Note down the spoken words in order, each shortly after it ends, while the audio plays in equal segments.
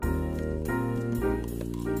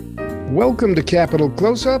Welcome to Capital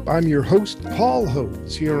Close-Up. I'm your host, Paul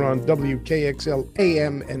Hodes, here on WKXL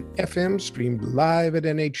AM and FM, streamed live at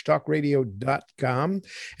nhtalkradio.com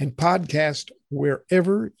and podcast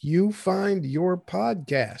wherever you find your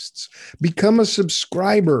podcasts. Become a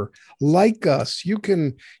subscriber, like us. You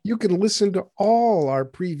can listen to all our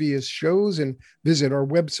previous shows and visit our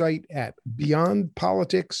website at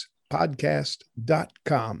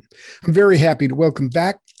beyondpoliticspodcast.com. I'm very happy to welcome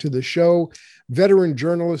back to the show veteran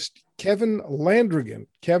journalist Kevin Landrigan.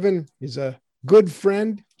 Kevin is a good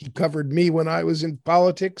friend. He covered me when I was in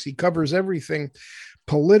politics. He covers everything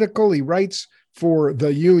political. He writes for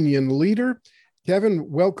The Union Leader. Kevin,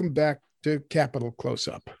 welcome back to Capital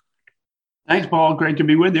Close-Up. Thanks, Paul. Great to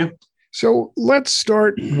be with you. So let's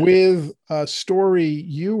start with a story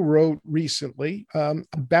you wrote recently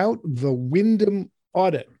about the Windham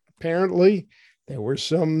audit. Apparently, there were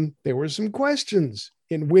some questions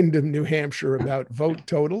in Windham, New Hampshire about vote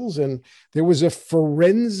totals, and there was a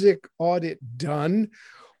forensic audit done.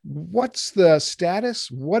 What's the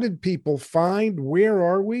status? What did people find? Where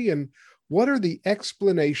are we? And what are the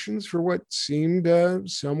explanations for what seemed a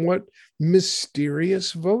somewhat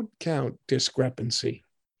mysterious vote count discrepancy?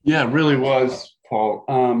 Yeah, it really was, Paul.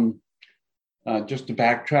 Just to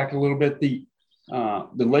backtrack a little bit, the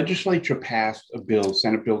legislature passed a bill,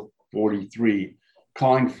 Senate Bill 43,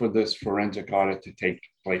 calling for this forensic audit to take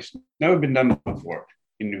place. Never been done before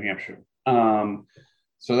in New Hampshire.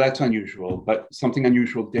 So that's unusual, but something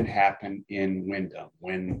unusual did happen in Windham.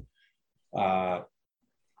 When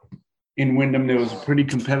in Windham, there was a pretty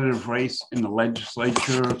competitive race in the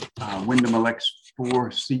legislature. Windham elects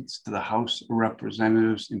 4 seats to the House of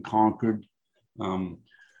Representatives in Concord. On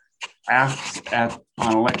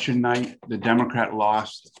election night, the Democrat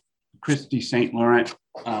lost. Christy St. Laurent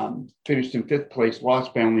finished in 5th place,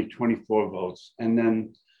 lost by only 24 votes. And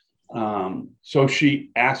then, so she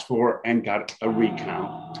asked for and got a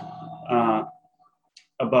recount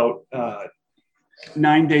about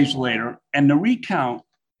 9 days later. And the recount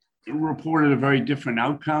reported a very different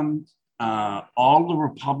outcome. All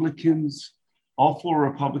 4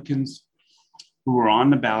 Republicans who were on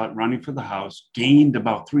the ballot running for the House gained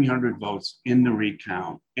about 300 votes in the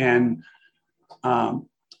recount. And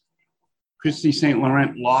Christy St.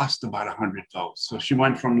 Laurent lost about 100 votes. So she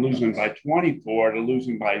went from losing by 24 to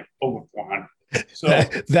losing by over 400. So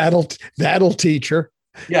that'll teach her.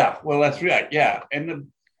 Yeah, well, that's right. Yeah. And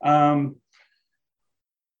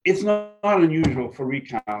it's not unusual for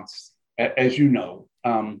recounts, as you know,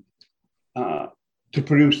 to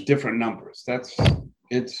produce different numbers. They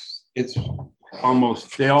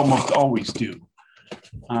almost always do.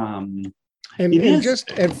 For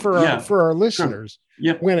our listeners, sure.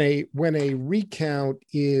 Yep. When a recount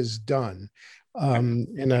is done,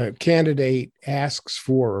 and a candidate asks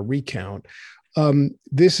for a recount,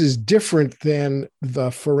 this is different than the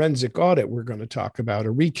forensic audit we're going to talk about.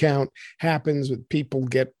 A recount happens with people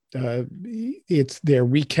they're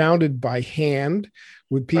recounted by hand,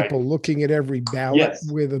 with people looking at every ballot,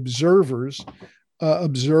 with observers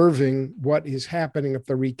observing what is happening at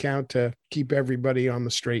the recount to keep everybody on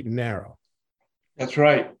the straight and narrow. That's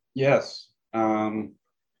right. Yes. So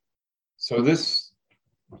this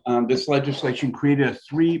legislation created a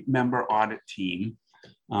 3-member audit team.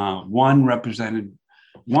 One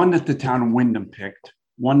that the town of Windham picked,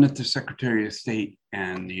 one that the Secretary of State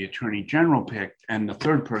and the Attorney General picked, and the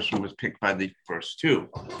third person was picked by the first 2.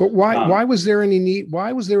 But why was there any need?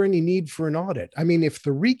 Why was there any need for an audit? I mean, if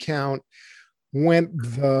the recount went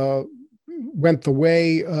the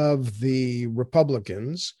way of the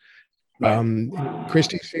Republicans.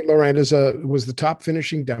 Christy St. Laurent was the top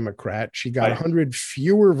finishing Democrat. She got 100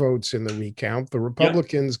 fewer votes in the recount. The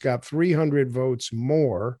Republicans got 300 votes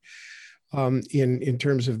more in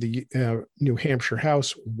terms of the New Hampshire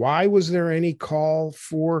House. Why was there any call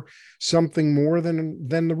for something more than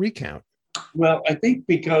the recount? Well, I think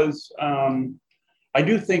because I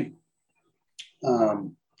do think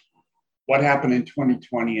what happened in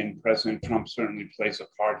 2020 and President Trump certainly plays a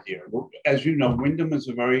part here. As you know, Windham is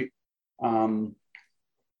a very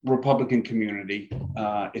Republican community.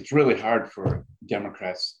 It's really hard for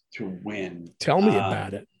Democrats to win. Tell me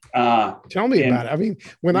about it. Tell me about it. I mean,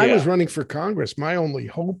 when I was running for Congress, my only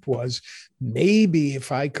hope was maybe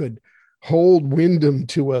if I could hold Windham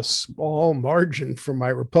to a small margin from my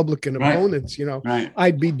Republican opponents,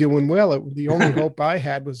 I'd be doing well. The only hope I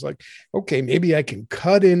had was like, okay, maybe I can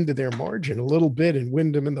cut into their margin a little bit in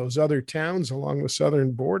Windham and those other towns along the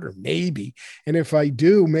southern border, maybe. And if I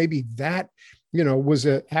do, maybe that, was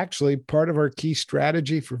actually part of our key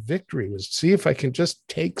strategy for victory, was see if I can just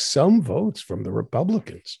take some votes from the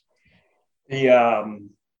Republicans.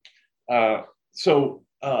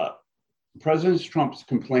 President Trump's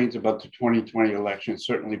complaints about the 2020 election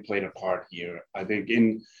certainly played a part here. I think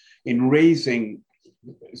in raising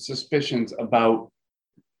suspicions about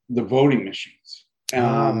the voting machines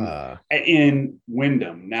in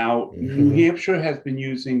Windham. Now, New Hampshire has been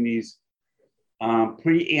using these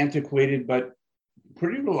pretty antiquated but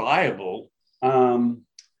pretty reliable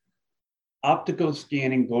optical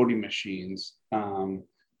scanning voting machines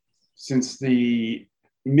since the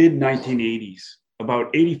mid 1980s.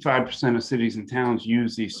 About 85% of cities and towns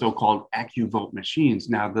use these so-called AccuVote machines.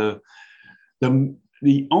 Now, the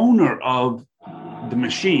owner of the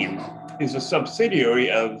machine is a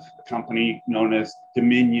subsidiary of a company known as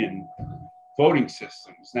Dominion Voting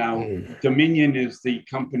Systems. Now, Dominion is the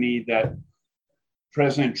company that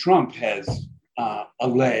President Trump has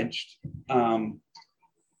alleged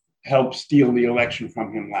helped steal the election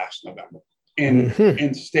from him last November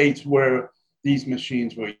in states where these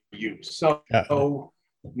machines were used. So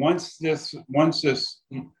once this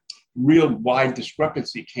real wide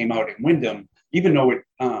discrepancy came out in Windham, even though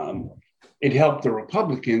it helped the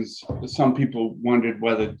Republicans, some people wondered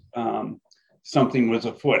whether something was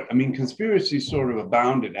afoot. I mean, conspiracy sort of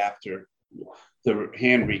abounded after the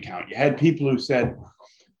hand recount. You had people who said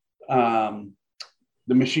the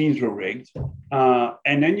machines were rigged,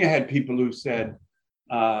 and then you had people who said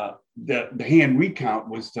the hand recount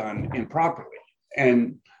was done improperly,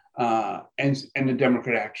 and the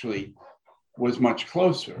Democrat actually was much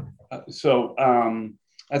closer. So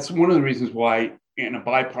that's one of the reasons why, in a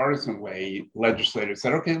bipartisan way, legislators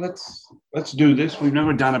said, "Okay, let's do this. We've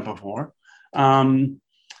never done it before.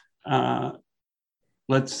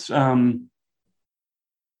 Let's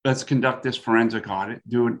conduct this forensic audit,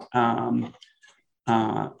 do it, and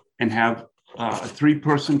have a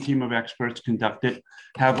 3-person team of experts conduct it,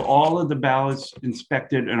 have all of the ballots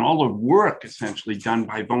inspected and all the work essentially done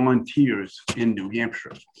by volunteers in New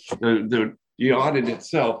Hampshire. The audit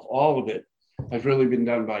itself, all of it, has really been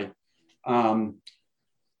done by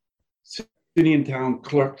city and town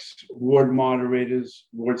clerks, ward moderators,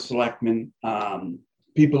 ward selectmen,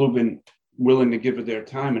 people who've been willing to give it their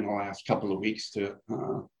time in the last couple of weeks to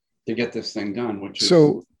get this thing done, which is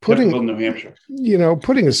typical New Hampshire.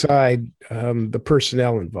 Putting aside the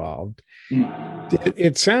personnel involved,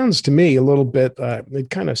 it sounds to me a little bit, it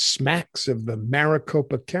kind of smacks of the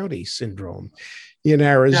Maricopa County syndrome in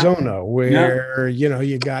Arizona, where,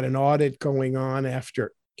 you got an audit going on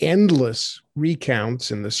after endless recounts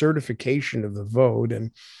and the certification of the vote.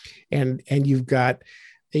 And you've got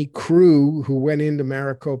a crew who went into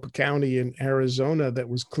Maricopa County in Arizona that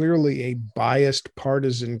was clearly a biased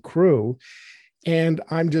partisan crew. And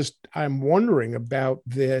I'm wondering about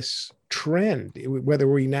this trend, whether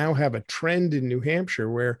we now have a trend in New Hampshire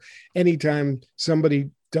where anytime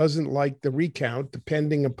somebody doesn't like the recount,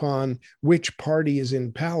 depending upon which party is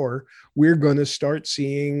in power, we're going to start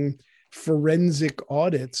seeing forensic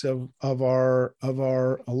audits of our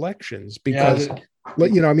elections. Because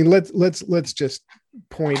let's just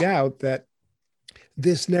point out that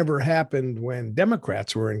this never happened when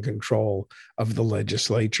Democrats were in control of the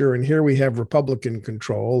legislature. And here we have Republican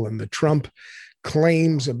control, and the Trump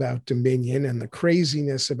claims about Dominion and the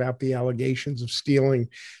craziness about the allegations of stealing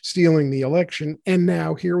the election. And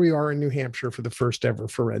now here we are in New Hampshire for the first ever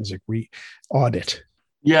forensic audit.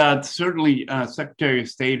 Yeah, it's certainly Secretary of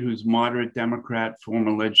State, who's moderate Democrat,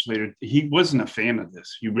 former legislator, he wasn't a fan of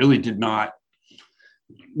this. He really did not.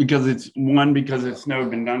 Because it's never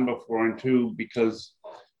been done before, and 2, because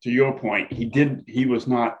to your point, he didn't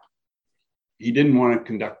want to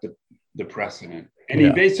conduct the precedent. And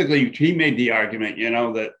he made the argument,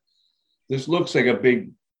 that this looks like a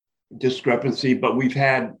big discrepancy, but we've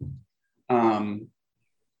had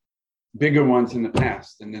bigger ones in the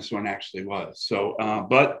past than this one actually was. So,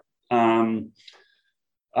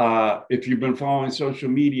 if you've been following social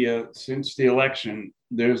media since the election,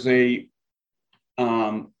 there's a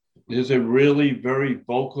really very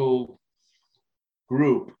vocal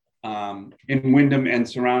group in Windham and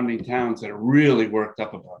surrounding towns that are really worked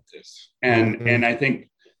up about this, and I think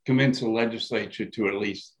convince the legislature to at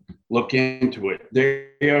least look into it.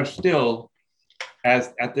 They are still,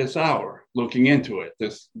 at this hour, looking into it.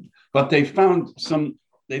 But they've got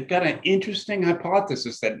an interesting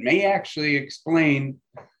hypothesis that may actually explain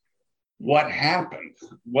what happened,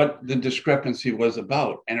 what the discrepancy was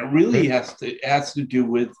about. And it really has to do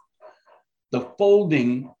with the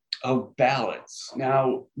folding of ballots.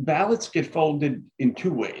 Now, ballots get folded in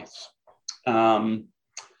 2 ways.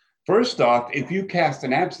 First off, if you cast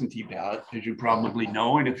an absentee ballot, as you probably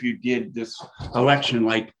know, and if you did this election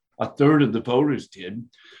like a third of the voters did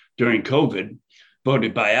during COVID,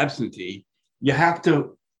 voted by absentee, you have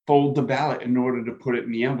to fold the ballot in order to put it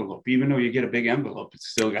in the envelope. Even though you get a big envelope, it's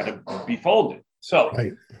still got to be folded. So,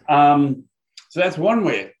 so that's one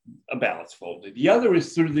way a ballot's folded. The other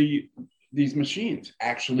is through these machines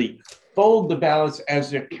actually fold the ballots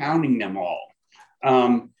as they're counting them all,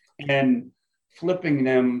 and flipping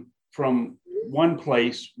them from one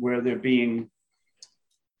place where the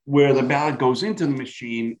ballot goes into the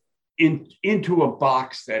machine into a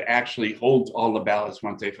box that actually holds all the ballots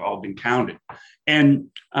once they've all been counted. And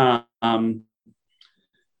so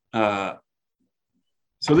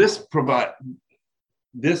this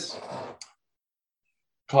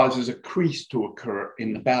causes a crease to occur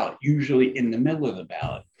in the ballot, usually in the middle of the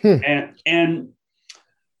ballot.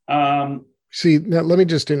 See, now let me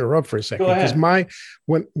just interrupt for a second, because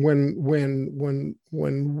when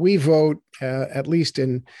we vote, at least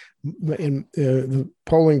in the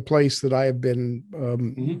polling place that I have been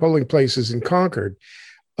polling places in Concord,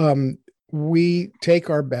 we take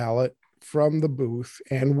our ballot from the booth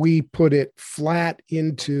and we put it flat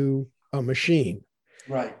into a machine.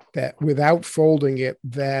 Right. That without folding it,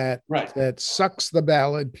 that sucks the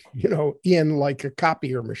ballot, in like a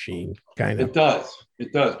copier machine, kind of. It does.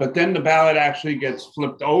 But then the ballot actually gets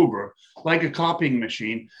flipped over like a copying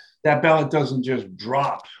machine. That ballot doesn't just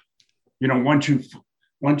drop. Once you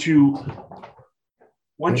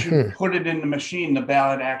put it in the machine, the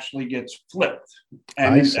ballot actually gets flipped,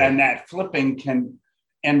 and that flipping can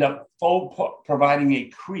end up providing a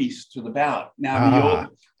crease to the ballot. Now,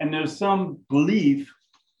 and there's some belief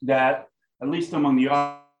that, at least among the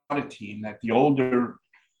audit team, that the older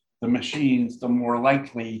the machines, the more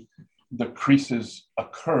likely the creases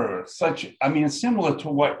occur. It's similar to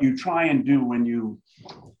what you try and do when you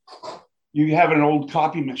have an old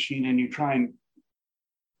copy machine and you try and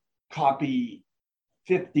copy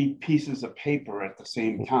 50 pieces of paper at the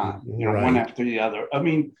same time, one after the other.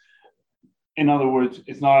 In other words,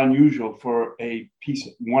 it's not unusual for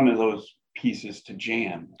one of those pieces to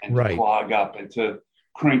jam and to clog up and to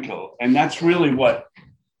crinkle. And that's really what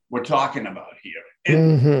we're talking about here.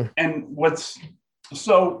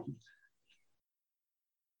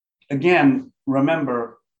 Again,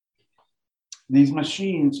 remember, these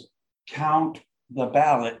machines count the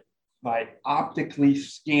ballot by optically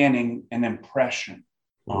scanning an impression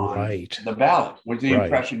on the ballot, with the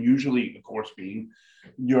impression usually, of course, being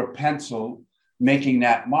your pencil making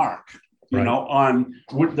that mark, on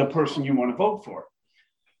the person you want to vote for.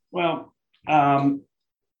 Well,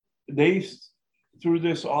 through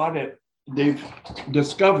this audit, they've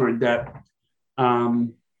discovered that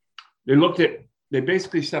they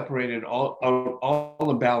basically separated all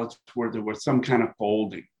the ballots where there was some kind of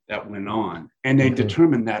folding that went on. And they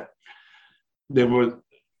determined that there was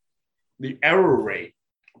the error rate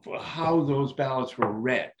for how those ballots were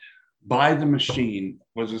read by the machine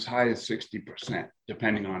was as high as 60%,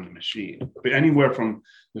 depending on the machine. But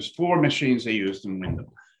there's 4 machines they used in Wyndham.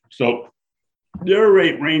 So their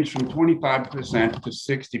rate ranged from 25% to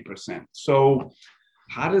 60%. So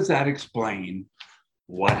how does that explain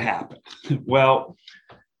what happened? Well,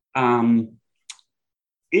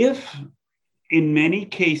 if in many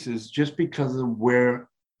cases, just because of where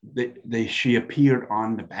she appeared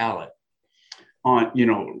on the ballot,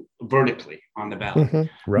 vertically on the ballot,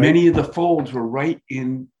 many of the folds were right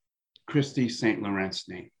in Kristi St. Laurent's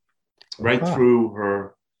name, through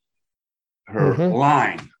her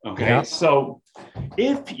line. Okay, so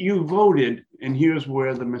if you voted, and here's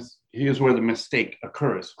where the mistake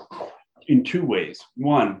occurs in 2 ways.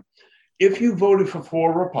 One, if you voted for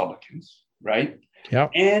 4 Republicans,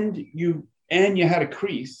 and you had a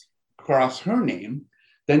crease across her name,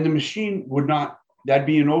 then the machine that'd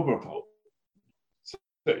be an overvote.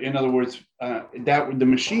 So in other words, the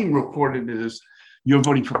machine recorded it as you're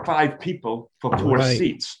voting for 5 people for 4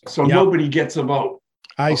 seats. So nobody gets a vote.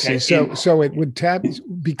 I see. So it would tap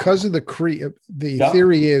because of the crease. The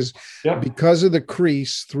theory is because of the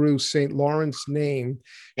crease through St. Lawrence name,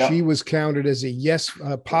 she was counted as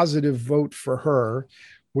a positive vote for her,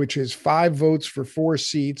 which is 5 votes for 4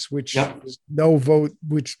 seats, which is no vote,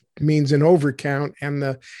 which means an overcount, and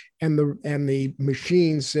the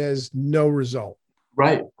machine says no result.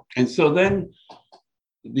 Right. And so then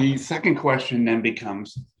the second question then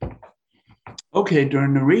becomes, okay,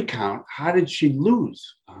 during the recount, how did she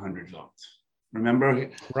lose 100 votes? Remember,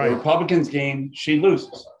 the Republicans gain, she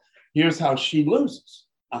loses. Here's how she loses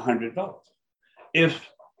 100 votes. If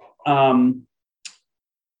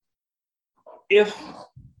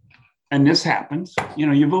and this happens,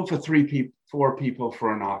 you vote for 4 people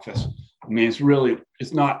for an office.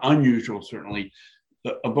 It's not unusual, certainly.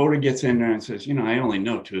 A voter gets in there and says, I only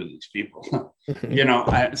know 2 of these people.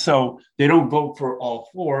 So they don't vote for all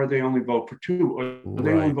four. They only vote for two, or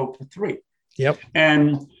they only vote for three. Yep.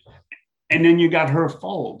 And then you got her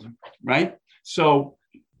fold, right? So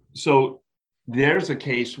there's a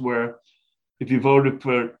case where if you voted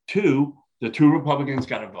for two, the two Republicans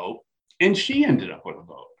got a vote, and she ended up with a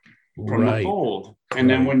vote from the fold. And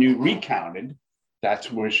then when you recounted,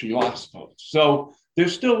 that's where she lost votes. So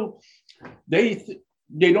there's still, they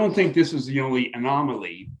don't think this is the only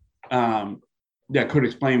anomaly that could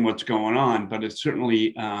explain what's going on, but it's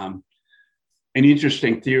certainly an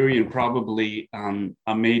interesting theory and probably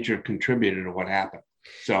a major contributor to what happened.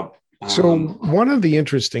 So one of the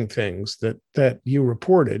interesting things that you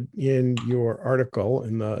reported in your article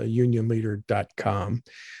in the unionleader.com,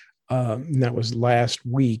 that was last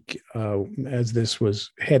week, as this was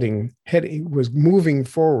was moving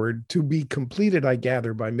forward to be completed, I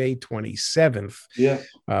gather, by May 27th,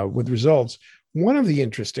 with results. One of the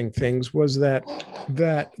interesting things was that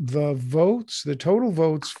the total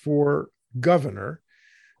votes for governor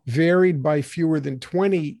varied by fewer than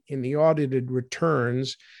 20 in the audited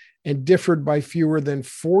returns and differed by fewer than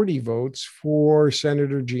 40 votes for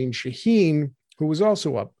Senator Jeanne Shaheen, who was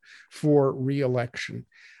also up for re-election.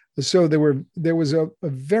 So there was a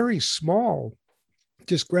very small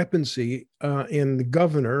discrepancy in the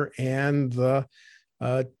governor and the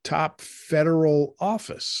top federal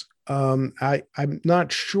office. I'm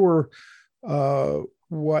not sure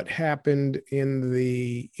what happened in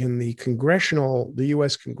the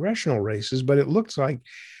U.S. congressional races, but it looks like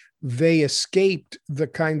they escaped the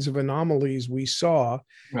kinds of anomalies we saw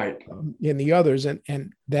in the others.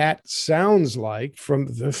 And that sounds like, from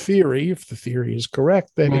the theory, if the theory is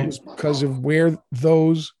correct, that it was because of where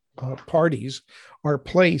those parties are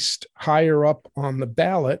placed higher up on the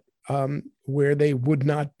ballot, where they would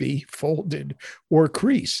not be folded or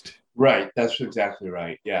creased. Right. That's exactly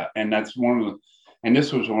right. Yeah. And that's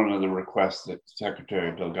this was one of the requests that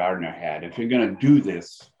Secretary Bill Gardner had. If you're going to do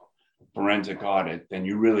this forensic audit, then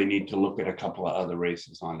you really need to look at a couple of other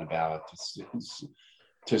races on the ballot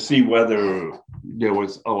to see whether there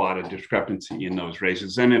was a lot of discrepancy in those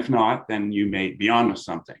races. And if not, then you may be onto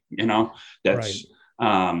something, that's,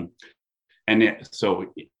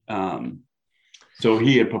 so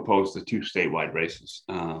he had proposed the two statewide races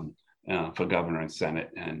for governor and Senate.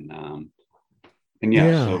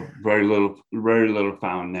 So very little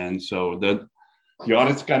found then. So the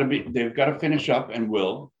audit's they've got to finish up, and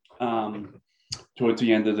will, towards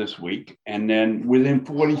the end of this week. And then within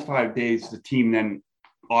 45 days, the team then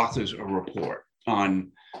authors a report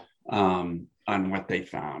on what they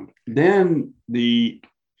found. Then the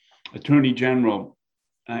Attorney General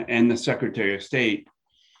and the Secretary of State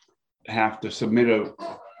have to submit a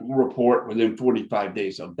report within 45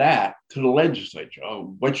 days of that to the legislature.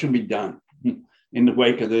 Oh, what should be done in the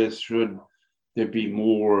wake of this? Should there be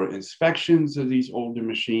more inspections of these older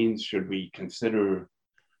machines? Should we consider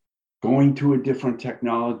going to a different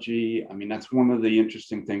technology? I mean, that's one of the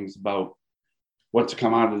interesting things about what's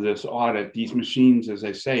come out of this audit. These machines, as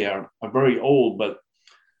I say, are very old, but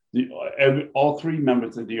all three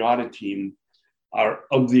members of the audit team are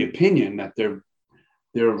of the opinion that they're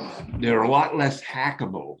a lot less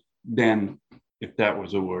hackable than, if that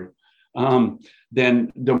was a word,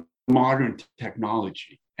 than the modern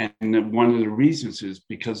technology. And one of the reasons is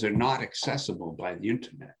because they're not accessible by the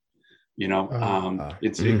internet.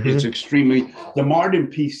 It's extremely, the modern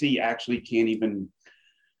PC actually can't even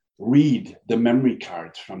read the memory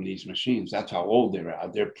cards from these machines. That's how old they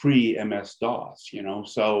are. They're pre-MS-DOS,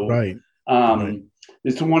 So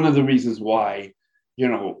it's one of the reasons why,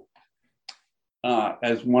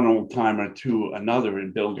 as one old timer to another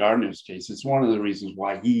in Bill Gardner's case, it's one of the reasons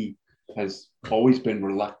why he has always been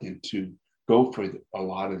reluctant to go for a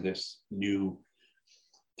lot of this new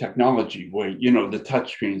technology where, the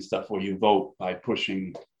touchscreen stuff where you vote by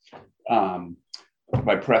pushing,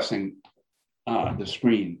 by pressing the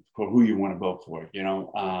screen for who you want to vote for,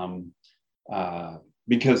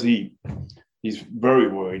 because he's very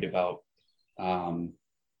worried about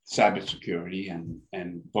cybersecurity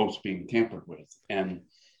and votes being tampered with. And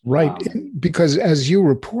because as you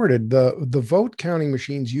reported, the vote counting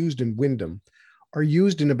machines used in Windham are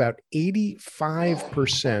used in about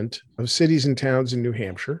 85% of cities and towns in New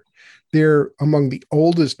Hampshire. They're among the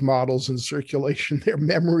oldest models in circulation. Their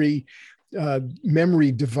memory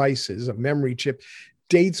devices, a memory chip,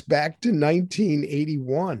 dates back to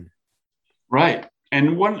 1981. Right.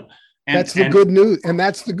 That's the good news. And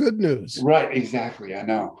that's the good news. Right. Exactly. I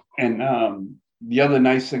know. And the other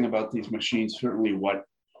nice thing about these machines, certainly what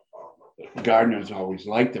Gardner's always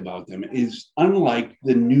liked about them, is unlike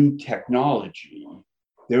the new technology,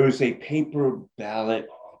 there is a paper ballot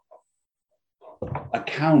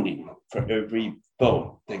accounting for every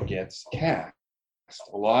vote that gets cast.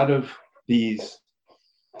 A lot of these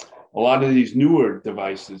newer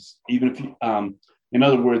devices, even if you, in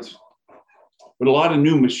other words, with a lot of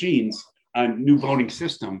new machines and new voting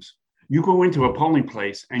systems, you go into a polling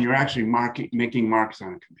place and you're actually making marks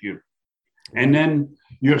on a computer. And then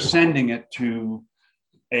you're sending it to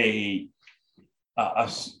a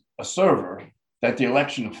server that the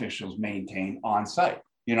election officials maintain on site.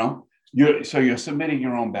 You're submitting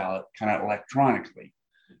your own ballot kind of electronically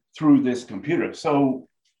through this computer. So,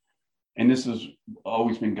 and this has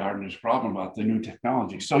always been Gardner's problem about the new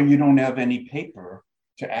technology. So you don't have any paper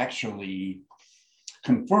to actually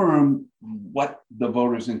confirm what the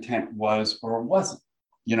voter's intent was or wasn't,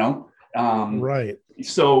 Right.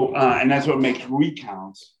 So, and that's what makes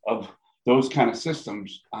recounts of those kind of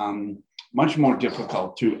systems much more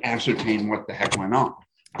difficult to ascertain what the heck went on.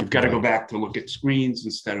 You've got to go back to look at screens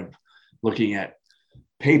instead of looking at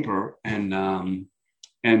paper, but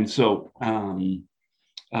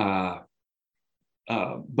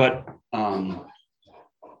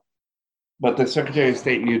the Secretary of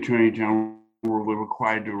State and the Attorney General were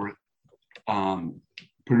required to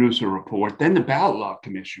produce a report. Then the Ballot Law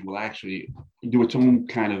Commission will actually do its own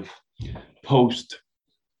kind of post,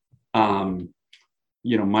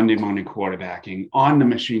 Monday morning quarterbacking on the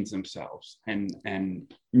machines themselves, and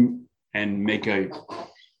make a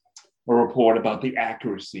report about the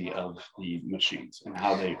accuracy of the machines and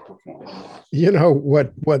how they perform.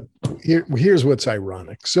 Here's what's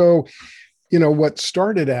ironic. So, what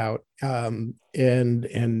started out, and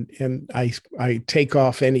I take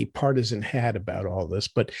off any partisan hat about all this,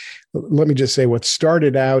 but let me just say what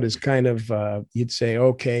started out is kind of, you'd say,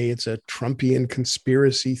 okay, it's a Trumpian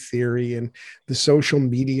conspiracy theory, and the social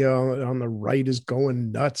media on the right is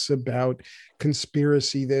going nuts about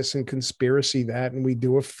conspiracy this and conspiracy that, and we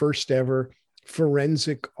do a first ever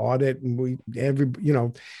forensic audit, and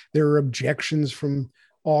there are objections from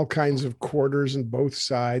all kinds of quarters and both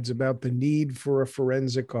sides about the need for a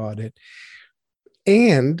forensic audit.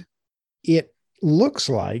 And it looks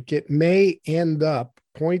like it may end up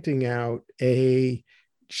pointing out a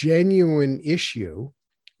genuine issue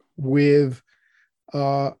with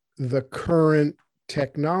the current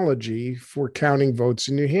technology for counting votes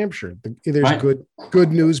in New Hampshire. There's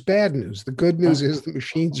good news, bad news. The good news is the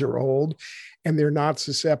machines are old and they're not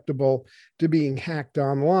susceptible to being hacked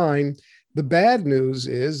online. The bad news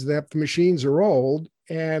is that the machines are old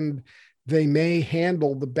and they may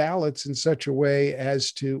handle the ballots in such a way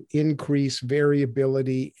as to increase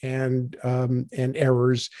variability and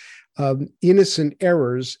errors, innocent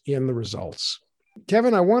errors in the results.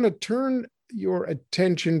 Kevin, I want to turn your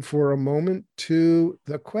attention for a moment to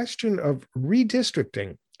the question of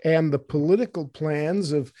redistricting and the political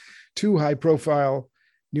plans of two high-profile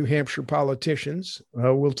New Hampshire politicians.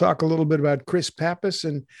 We'll talk a little bit about Chris Pappas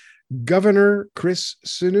and Governor Chris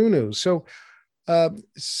Sununu. So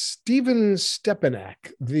Stephen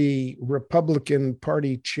Stepanek, the Republican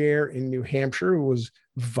Party chair in New Hampshire, who was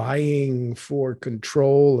vying for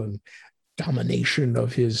control and domination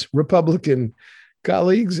of his Republican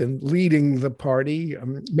colleagues and leading the party,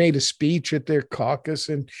 made a speech at their caucus.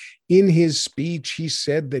 And in his speech, he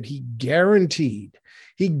said that he guaranteed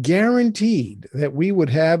that we would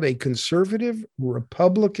have a conservative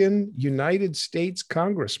Republican United States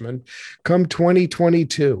congressman come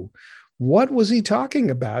 2022. What was he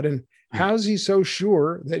talking about? And how's he so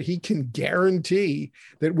sure that he can guarantee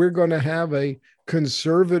that we're going to have a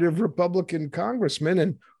conservative Republican congressman?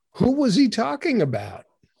 And who was he talking about?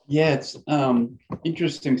 Yeah, it's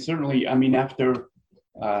interesting. Certainly, I mean, after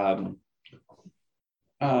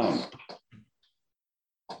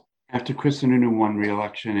Chris Sununu won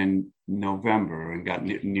re-election in November and got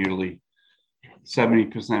nearly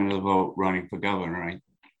 70% of the vote running for governor,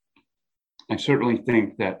 I certainly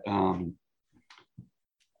think that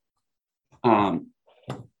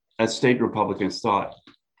as state Republicans thought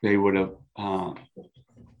they would have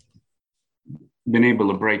been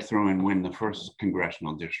able to break through and win the first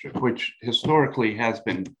congressional district, which historically has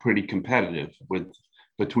been pretty competitive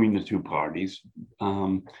between the two parties.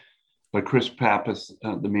 But Chris Pappas,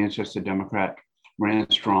 the Manchester Democrat, ran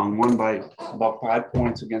strong, won by about 5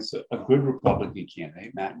 points against a good Republican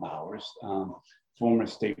candidate, Matt Mowers, former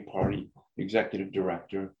state party executive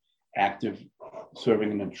director, active,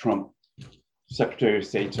 serving in the Trump Secretary of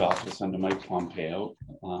State's office under Mike Pompeo.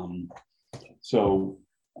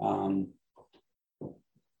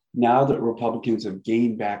 Now that Republicans have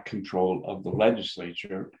gained back control of the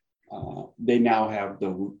legislature, they now have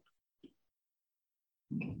the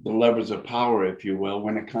levers of power, if you will,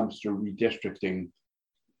 when it comes to redistricting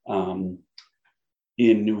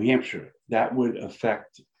in New Hampshire. That would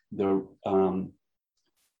affect the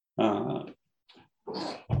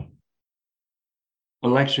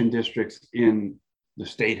election districts in the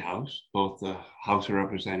State House, both the House of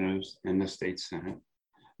Representatives and the State Senate.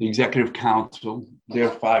 The Executive Council, their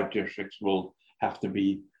 5 districts will have to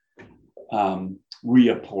be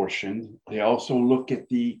reapportioned. They also look at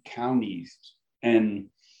the counties and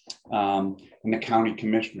the county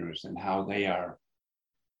commissioners and how they are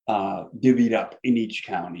divvied up in each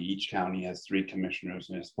county. Each county has 3 commissioners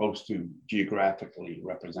and is supposed to geographically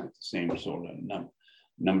represent the same sort of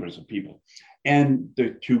numbers of people, and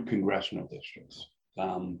the 2 congressional districts.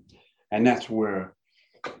 And that's where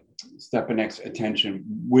Stepanak's attention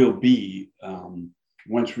will be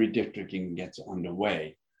once redistricting gets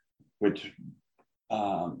underway, which,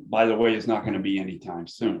 by the way, is not going to be anytime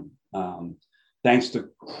soon. Thanks to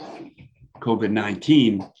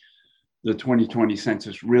COVID-19, the 2020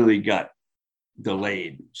 census really got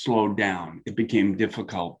delayed, slowed down. It became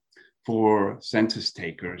difficult for census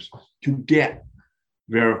takers to get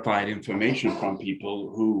verified information from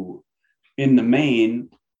people who, in the main,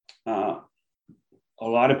 a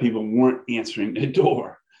lot of people weren't answering the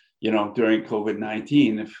door, during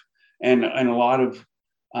COVID-19. And a lot of,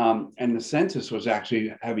 and the census was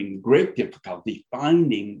actually having great difficulty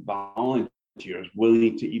finding volunteers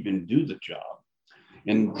willing to even do the job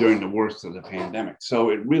during the worst of the pandemic. So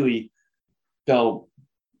it really fell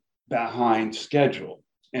behind schedule.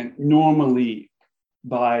 And normally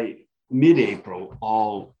by mid-April,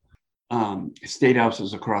 all state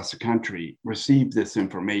houses across the country receive this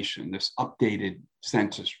information, this updated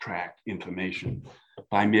census tract information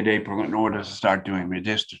by mid-April in order to start doing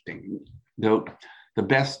redistricting. The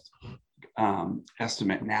best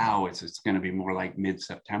estimate now is it's going to be more like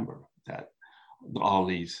mid-September that all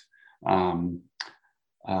these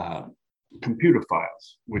computer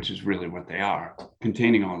files, which is really what they are,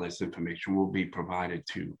 containing all this information, will be provided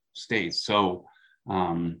to states. So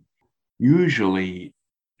usually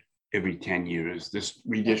every 10 years, this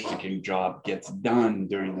redistricting job gets done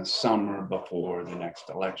during the summer before the next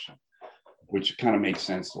election, which kind of makes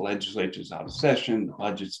sense. The legislature's out of session, the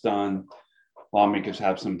budget's done, lawmakers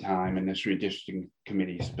have some time, and this redistricting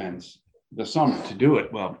committee spends the summer to do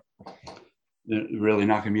it. Well, they're really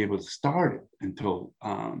not going to be able to start it until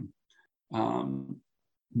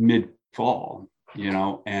mid-fall,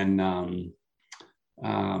 and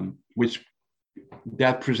which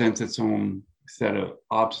that presents its own set of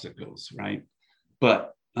obstacles, right?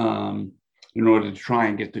 But in order to try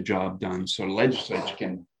and get the job done so the legislature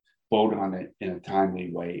can vote on it in a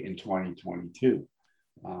timely way in 2022.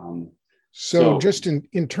 So just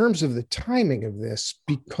in terms of the timing of this,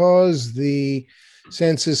 because the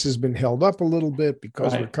census has been held up a little bit,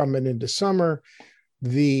 because we're coming into summer,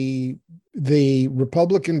 the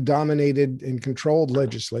Republican-dominated and controlled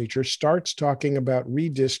legislature starts talking about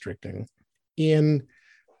redistricting in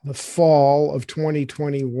the fall of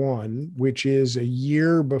 2021, which is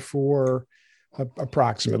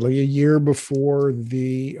approximately a year before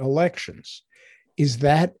the elections. Is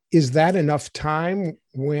that enough time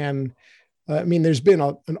when, there's been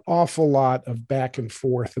an awful lot of back and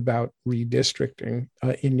forth about redistricting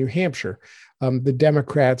in New Hampshire. The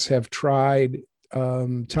Democrats have tried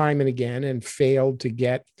time and again and failed to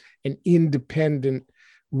get an independent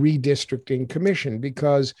redistricting commission,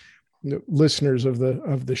 because listeners of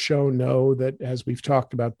the show know that, as we've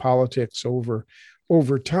talked about politics over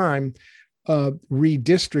time,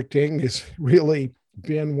 redistricting has really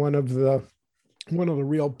been one of the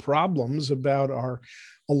real problems about our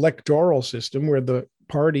electoral system, where the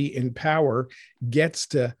party in power gets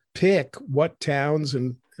to pick what towns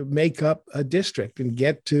and make up a district and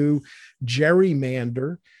get to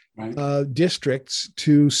gerrymander districts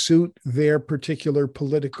to suit their particular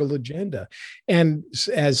political agenda. And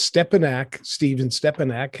as Stephen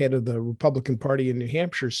Stepanak, head of the Republican Party in New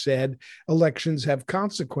Hampshire, said, elections have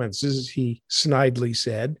consequences, he snidely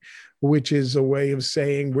said, which is a way of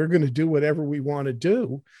saying we're going to do whatever we want to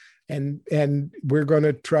do. And we're going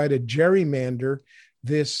to try to gerrymander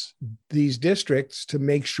these districts to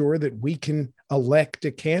make sure that we can elect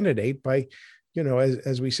a candidate by,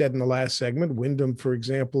 as we said in the last segment, Windham, for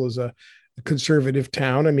example, is a conservative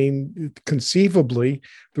town. Conceivably,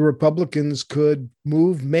 the Republicans could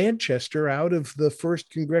move Manchester out of the 1st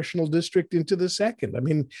congressional district into the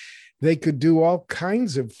 2nd. They could do all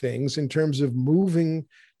kinds of things in terms of moving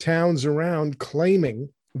towns around, claiming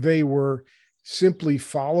they were simply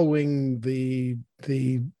following the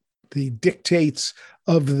dictates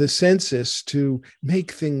of the census to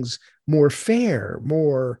make things more fair,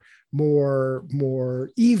 more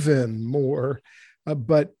even, more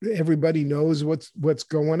but everybody knows what's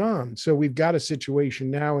going on. So we've got a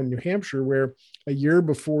situation now in New Hampshire where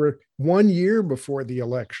 1 year before the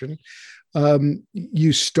election,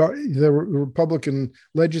 you start the Republican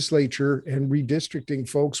legislature and redistricting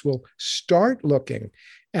folks will start looking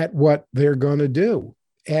at what they're going to do,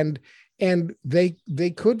 and they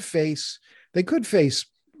could face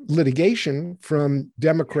litigation from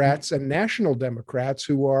Democrats and national Democrats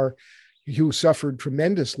who suffered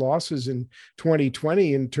tremendous losses in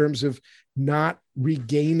 2020 in terms of not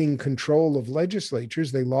regaining control of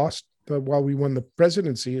legislatures. They lost while we won the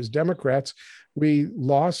presidency as Democrats. We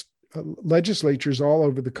lost legislatures all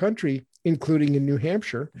over the country, including in New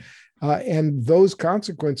Hampshire. And those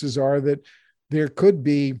consequences are that there could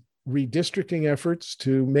be redistricting efforts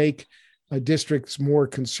to make districts more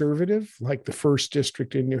conservative, like the first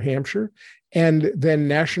district in New Hampshire. And then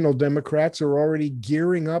national Democrats are already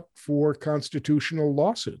gearing up for constitutional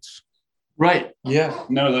lawsuits. Right. Yeah.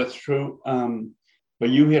 No, that's true. But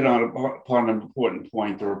you hit upon an important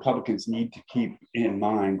point the Republicans need to keep in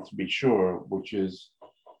mind, to be sure, which is,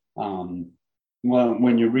 when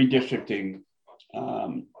you're redistricting,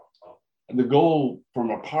 the goal from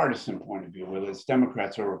a partisan point of view, whether it's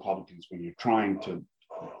Democrats or Republicans, when you're trying to,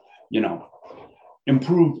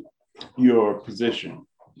 improve your position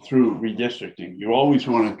through redistricting, you always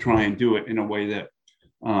want to try and do it in a way that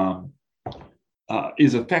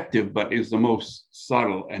is effective, but is the most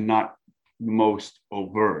subtle and not most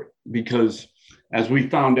overt. Because as we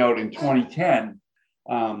found out in 2010,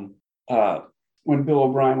 when Bill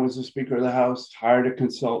O'Brien was the Speaker of the House, hired a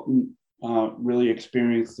consultant really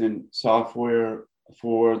experienced in software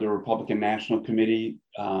for the Republican National Committee,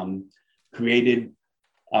 created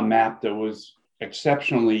a map that was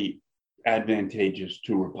exceptionally advantageous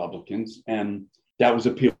to Republicans. And that was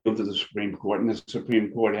appealed to the Supreme Court. And the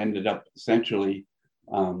Supreme Court ended up essentially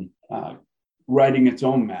writing its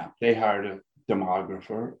own map. They hired a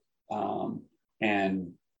demographer,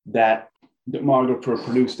 and that demographer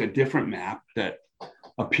produced a different map that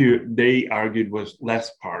they argued was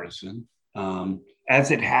less partisan.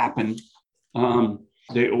 As it happened,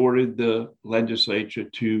 they ordered the legislature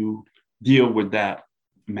to deal with that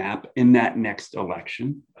map in that next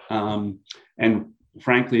election. And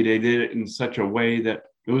frankly, they did it in such a way that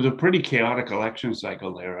it was a pretty chaotic election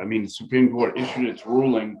cycle there. I mean, the Supreme Court issued its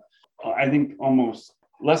ruling, I think almost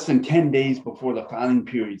less than 10 days before the filing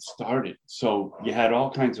period started. So you had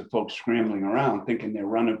all kinds of folks scrambling around thinking they're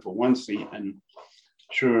running for one seat, and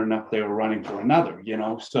sure enough, they were running for another,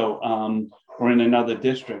 so, or in another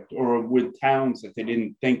district, or with towns that they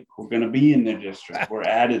didn't think were going to be in their district were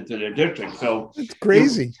added to their district. So it's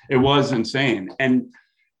crazy. It was insane. And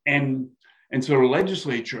so the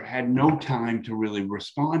legislature had no time to really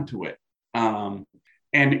respond to it.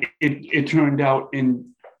 And it turned out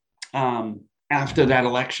after that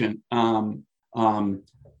election,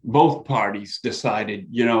 both parties decided,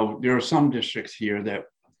 there are some districts here that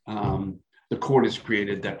the court has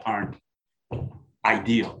created that aren't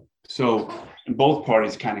ideal. So both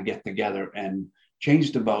parties kind of get together and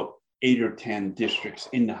changed about 8 or 10 districts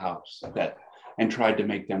in the House and tried to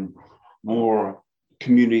make them more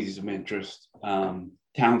communities of interest,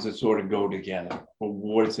 towns that sort of go together, or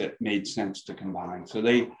wards that made sense to combine. So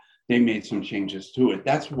they made some changes to it.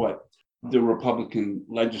 That's what the Republican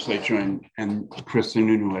legislature and Chris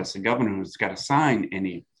Sununu as the governor, who's got to sign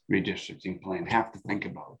any redistricting plan, have to think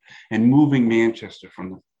about. And moving Manchester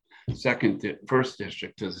from the first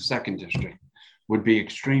district to the second district would be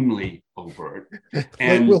extremely overt.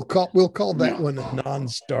 And we'll call that one a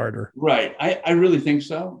non-starter. Right. I really think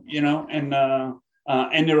so,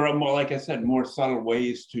 and there are more, like I said, more subtle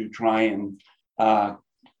ways to try and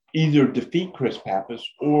either defeat Chris Pappas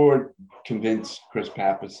or convince Chris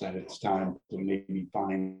Pappas that it's time to maybe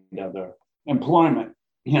find other employment,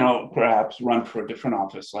 perhaps run for a different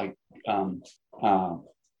office like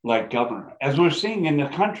governor. As we're seeing in the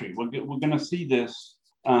country, we're going to see this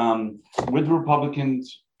with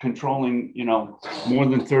Republicans controlling, more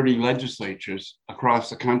than 30 legislatures across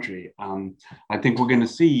the country. I think we're going to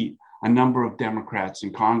see a number of Democrats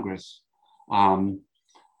in Congress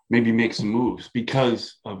maybe make some moves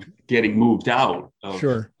because of getting moved out of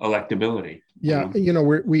electability. Yeah,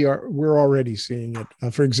 we're already seeing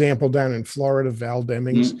it. For example, down in Florida, Val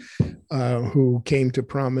Demings, who came to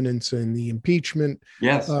prominence in the impeachment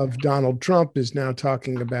of Donald Trump, is now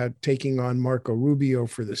talking about taking on Marco Rubio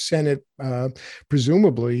for the Senate,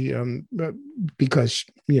 presumably because,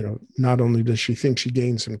 not only does she think she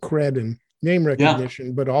gained some cred and name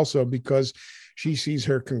recognition, but also because she sees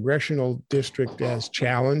her congressional district as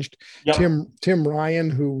challenged. Tim Ryan,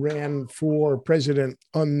 who ran for president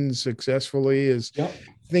unsuccessfully, is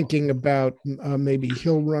thinking about maybe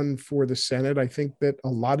he'll run for the Senate. I think that a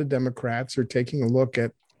lot of Democrats are taking a look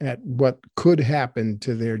at what could happen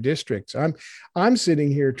to their districts. I'm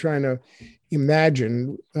sitting here trying to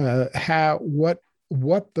imagine what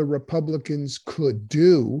the Republicans could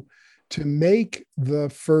do to make the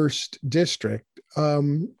first district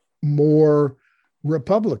more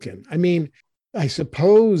Republican. I mean, I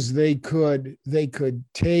suppose they could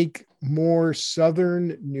take more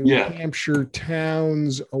southern New Hampshire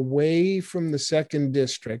towns away from the second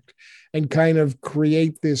district and kind of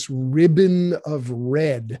create this ribbon of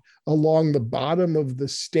red along the bottom of the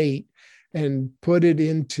state and put it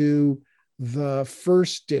into the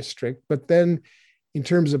first district. But then in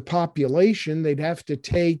terms of population, they'd have to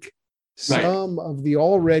take some of the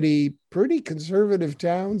already pretty conservative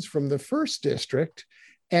towns from the first district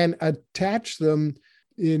and attach them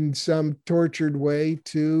in some tortured way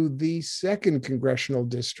to the second congressional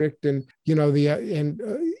district. And, you know,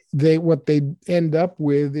 what they end up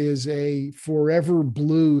with is a forever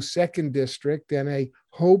blue second district and a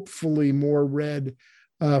hopefully more red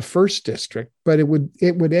first district. But it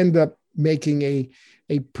would end up making a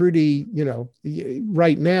pretty, you know,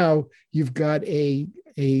 right now you've got an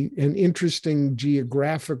interesting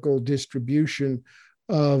geographical distribution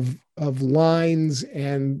of lines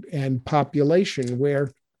and population,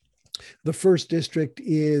 where the first district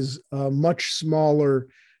is much smaller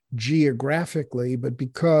geographically, but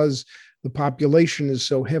because the population is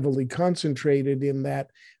so heavily concentrated in that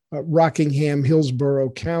Rockingham, Hillsborough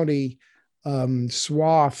County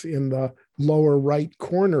swath in the lower right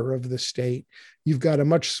corner of the state, you've got a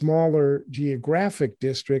much smaller geographic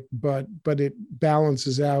district, but it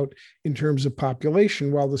balances out in terms of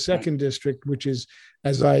population, while the second district, which is,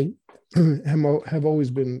 as I have always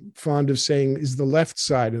been fond of saying, is the left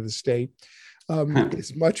side of the state,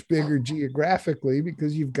 is much bigger geographically,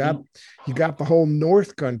 because you've got the whole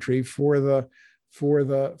North Country for the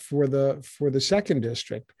second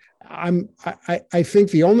district. I think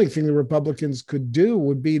the only thing the Republicans could do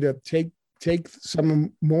would be to take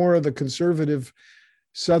some more of the conservative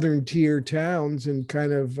southern tier towns and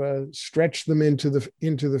kind of stretch them into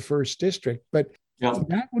the first district. But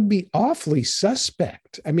that would be awfully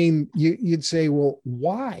suspect. I mean, you'd say, well,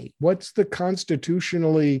 why? What's the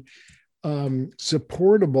constitutionally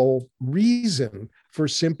supportable reason for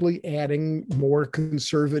simply adding more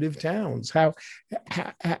conservative towns? How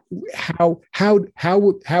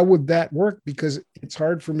would that work? Because it's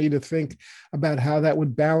hard for me to think about how that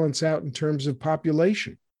would balance out in terms of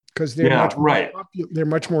population, because they're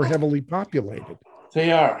much more heavily populated.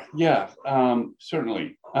 They are,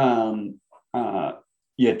 certainly.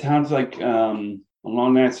 Towns like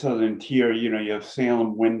along that southern tier, you know, you have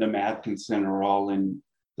Salem, Windham, Atkinson are all in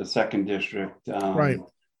the second district.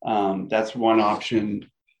 That's one option.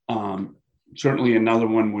 Certainly another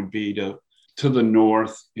one would be to the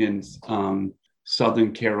north in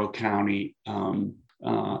southern Carroll County.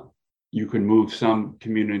 You can move some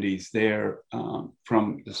communities there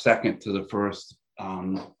from the second to the first.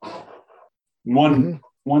 One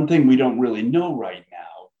thing we don't really know right now,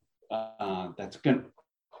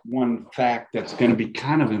 one fact that's going to be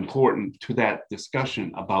kind of important to that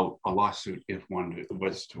discussion about a lawsuit, if one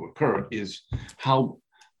was to occur, is how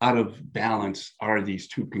out of balance are these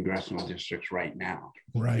two congressional districts right now?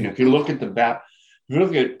 Right. You know, if you look at if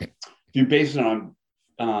you base it on,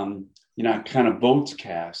 kind of votes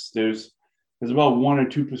cast, there's about 1 or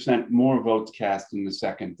 2% more votes cast in the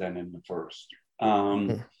second than in the first,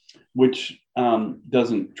 which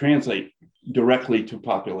doesn't translate directly to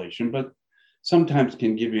population, but sometimes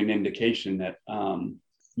can give you an indication that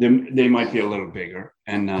they might be a little bigger.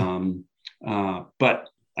 And but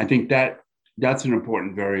I think that's an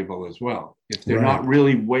important variable as well. If they're not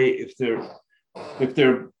really if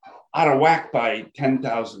they're out of whack by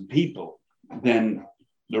 10,000 people, then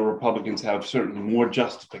the Republicans have certainly more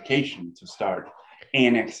justification to start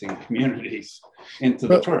annexing communities into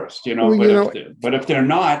the first, you know. But if they're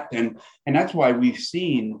not, then, and that's why we've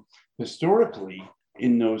seen historically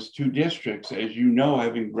in those two districts, as you know,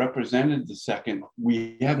 having represented the second,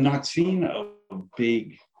 we have not seen a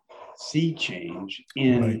big sea change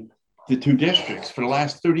in the two districts for the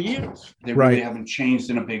last 30 years. They really haven't changed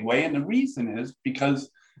in a big way. And the reason is because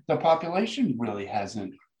the population really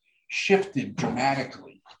hasn't shifted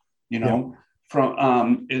dramatically, you know. From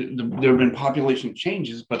there have been population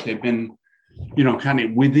changes, but they've been, you know, kind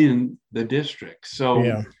of within the district.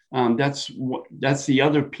 So that's the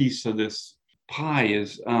other piece of this pie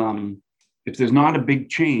is if there's not a big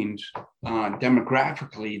change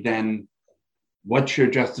demographically, then what's your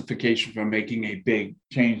justification for making a big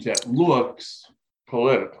change that looks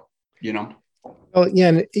political, you know? Well, yeah,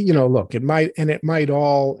 and look, it might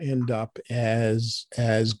all end up as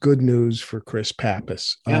good news for Chris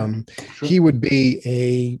Pappas. Yeah, sure. He would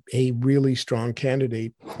be a really strong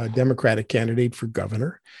candidate, a Democratic candidate for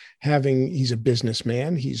governor. He's a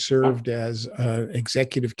businessman. He's served as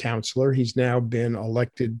executive counselor. He's now been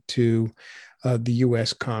elected to the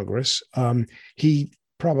U.S. Congress. He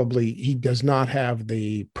does not have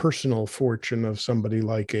the personal fortune of somebody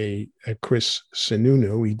like a Chris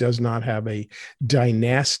Sununu. He does not have a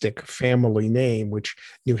dynastic family name, which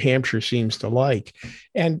New Hampshire seems to like.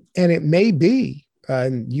 And it may be,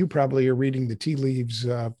 and you probably are reading the tea leaves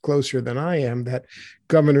closer than I am, that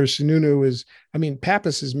Governor Sununu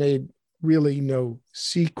Pappas has made really no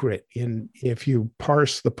secret if you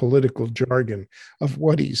parse the political jargon of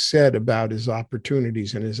what he's said about his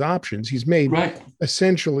opportunities and his options. He's made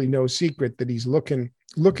essentially no secret that he's looking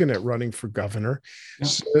at running for governor. Yeah.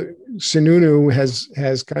 So, Sununu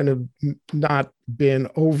has kind of not been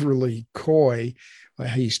overly coy.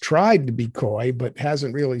 He's tried to be coy, but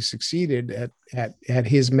hasn't really succeeded at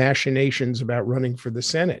his machinations about running for the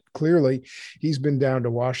Senate. Clearly, he's been down to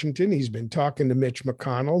Washington. He's been talking to Mitch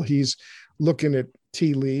McConnell. He's looking at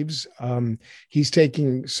tea leaves.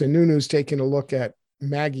 Sununu's taking a look at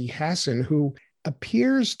Maggie Hassan, who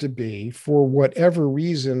appears to be, for whatever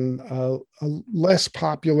reason, less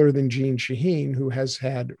popular than Jeanne Shaheen, who has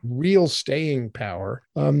had real staying power.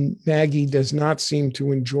 Maggie does not seem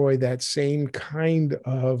to enjoy that same kind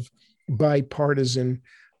of bipartisan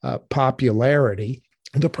popularity.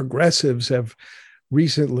 The progressives have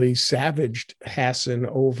recently savaged Hassan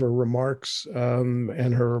over remarks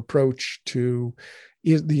and her approach to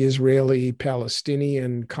the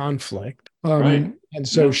Israeli-Palestinian conflict. And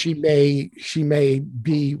so she may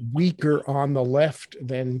be weaker on the left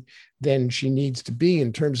than she needs to be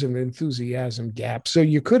in terms of an enthusiasm gap. So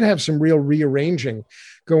you could have some real rearranging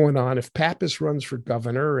going on if Pappas runs for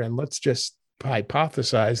governor, and let's just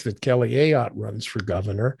hypothesize that Kelly Ayotte runs for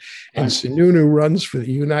governor and Sununu runs for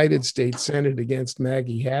the United States Senate against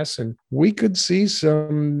Maggie Hassan. We could see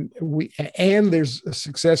and there's a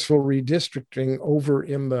successful redistricting over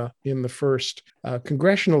in the first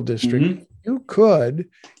congressional district. Mm-hmm. You could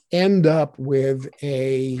end up with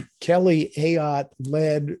a Kelly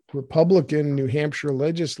Ayotte-led Republican New Hampshire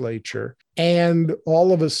legislature and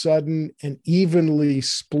all of a sudden an evenly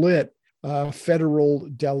split federal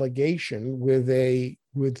delegation with a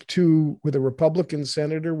Republican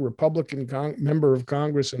senator, Republican member of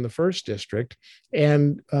Congress in the first district,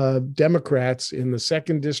 and Democrats in the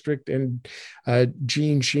second district, and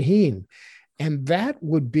Jeanne Shaheen. And that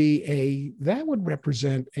would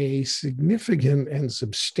represent a significant and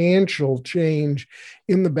substantial change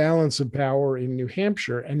in the balance of power in New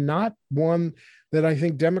Hampshire, and not one that I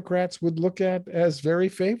think Democrats would look at as very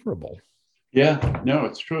favorable. Yeah, no,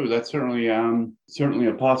 it's true. That's certainly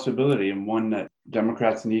a possibility, and one that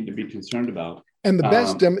Democrats need to be concerned about. And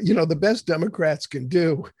the best Democrats can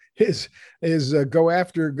do is go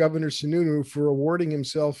after Governor Sununu for awarding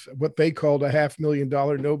himself what they called a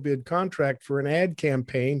 $500,000 no-bid contract for an ad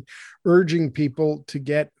campaign urging people to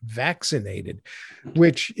get vaccinated,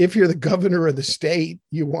 which, if you're the governor of the state,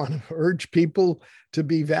 you want to urge people to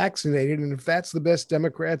be vaccinated. And if that's the best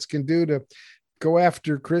Democrats can do to go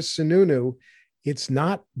after Chris Sununu, it's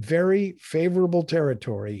not very favorable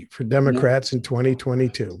territory for Democrats in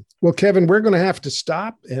 2022. Well, Kevin, we're going to have to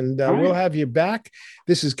stop, and we'll have you back.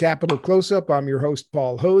 This is Capitol Close-Up. I'm your host,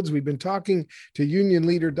 Paul Hodes. We've been talking to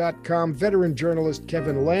UnionLeader.com veteran journalist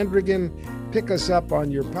Kevin Landrigan. Pick us up on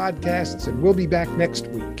your podcasts, and we'll be back next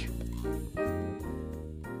week.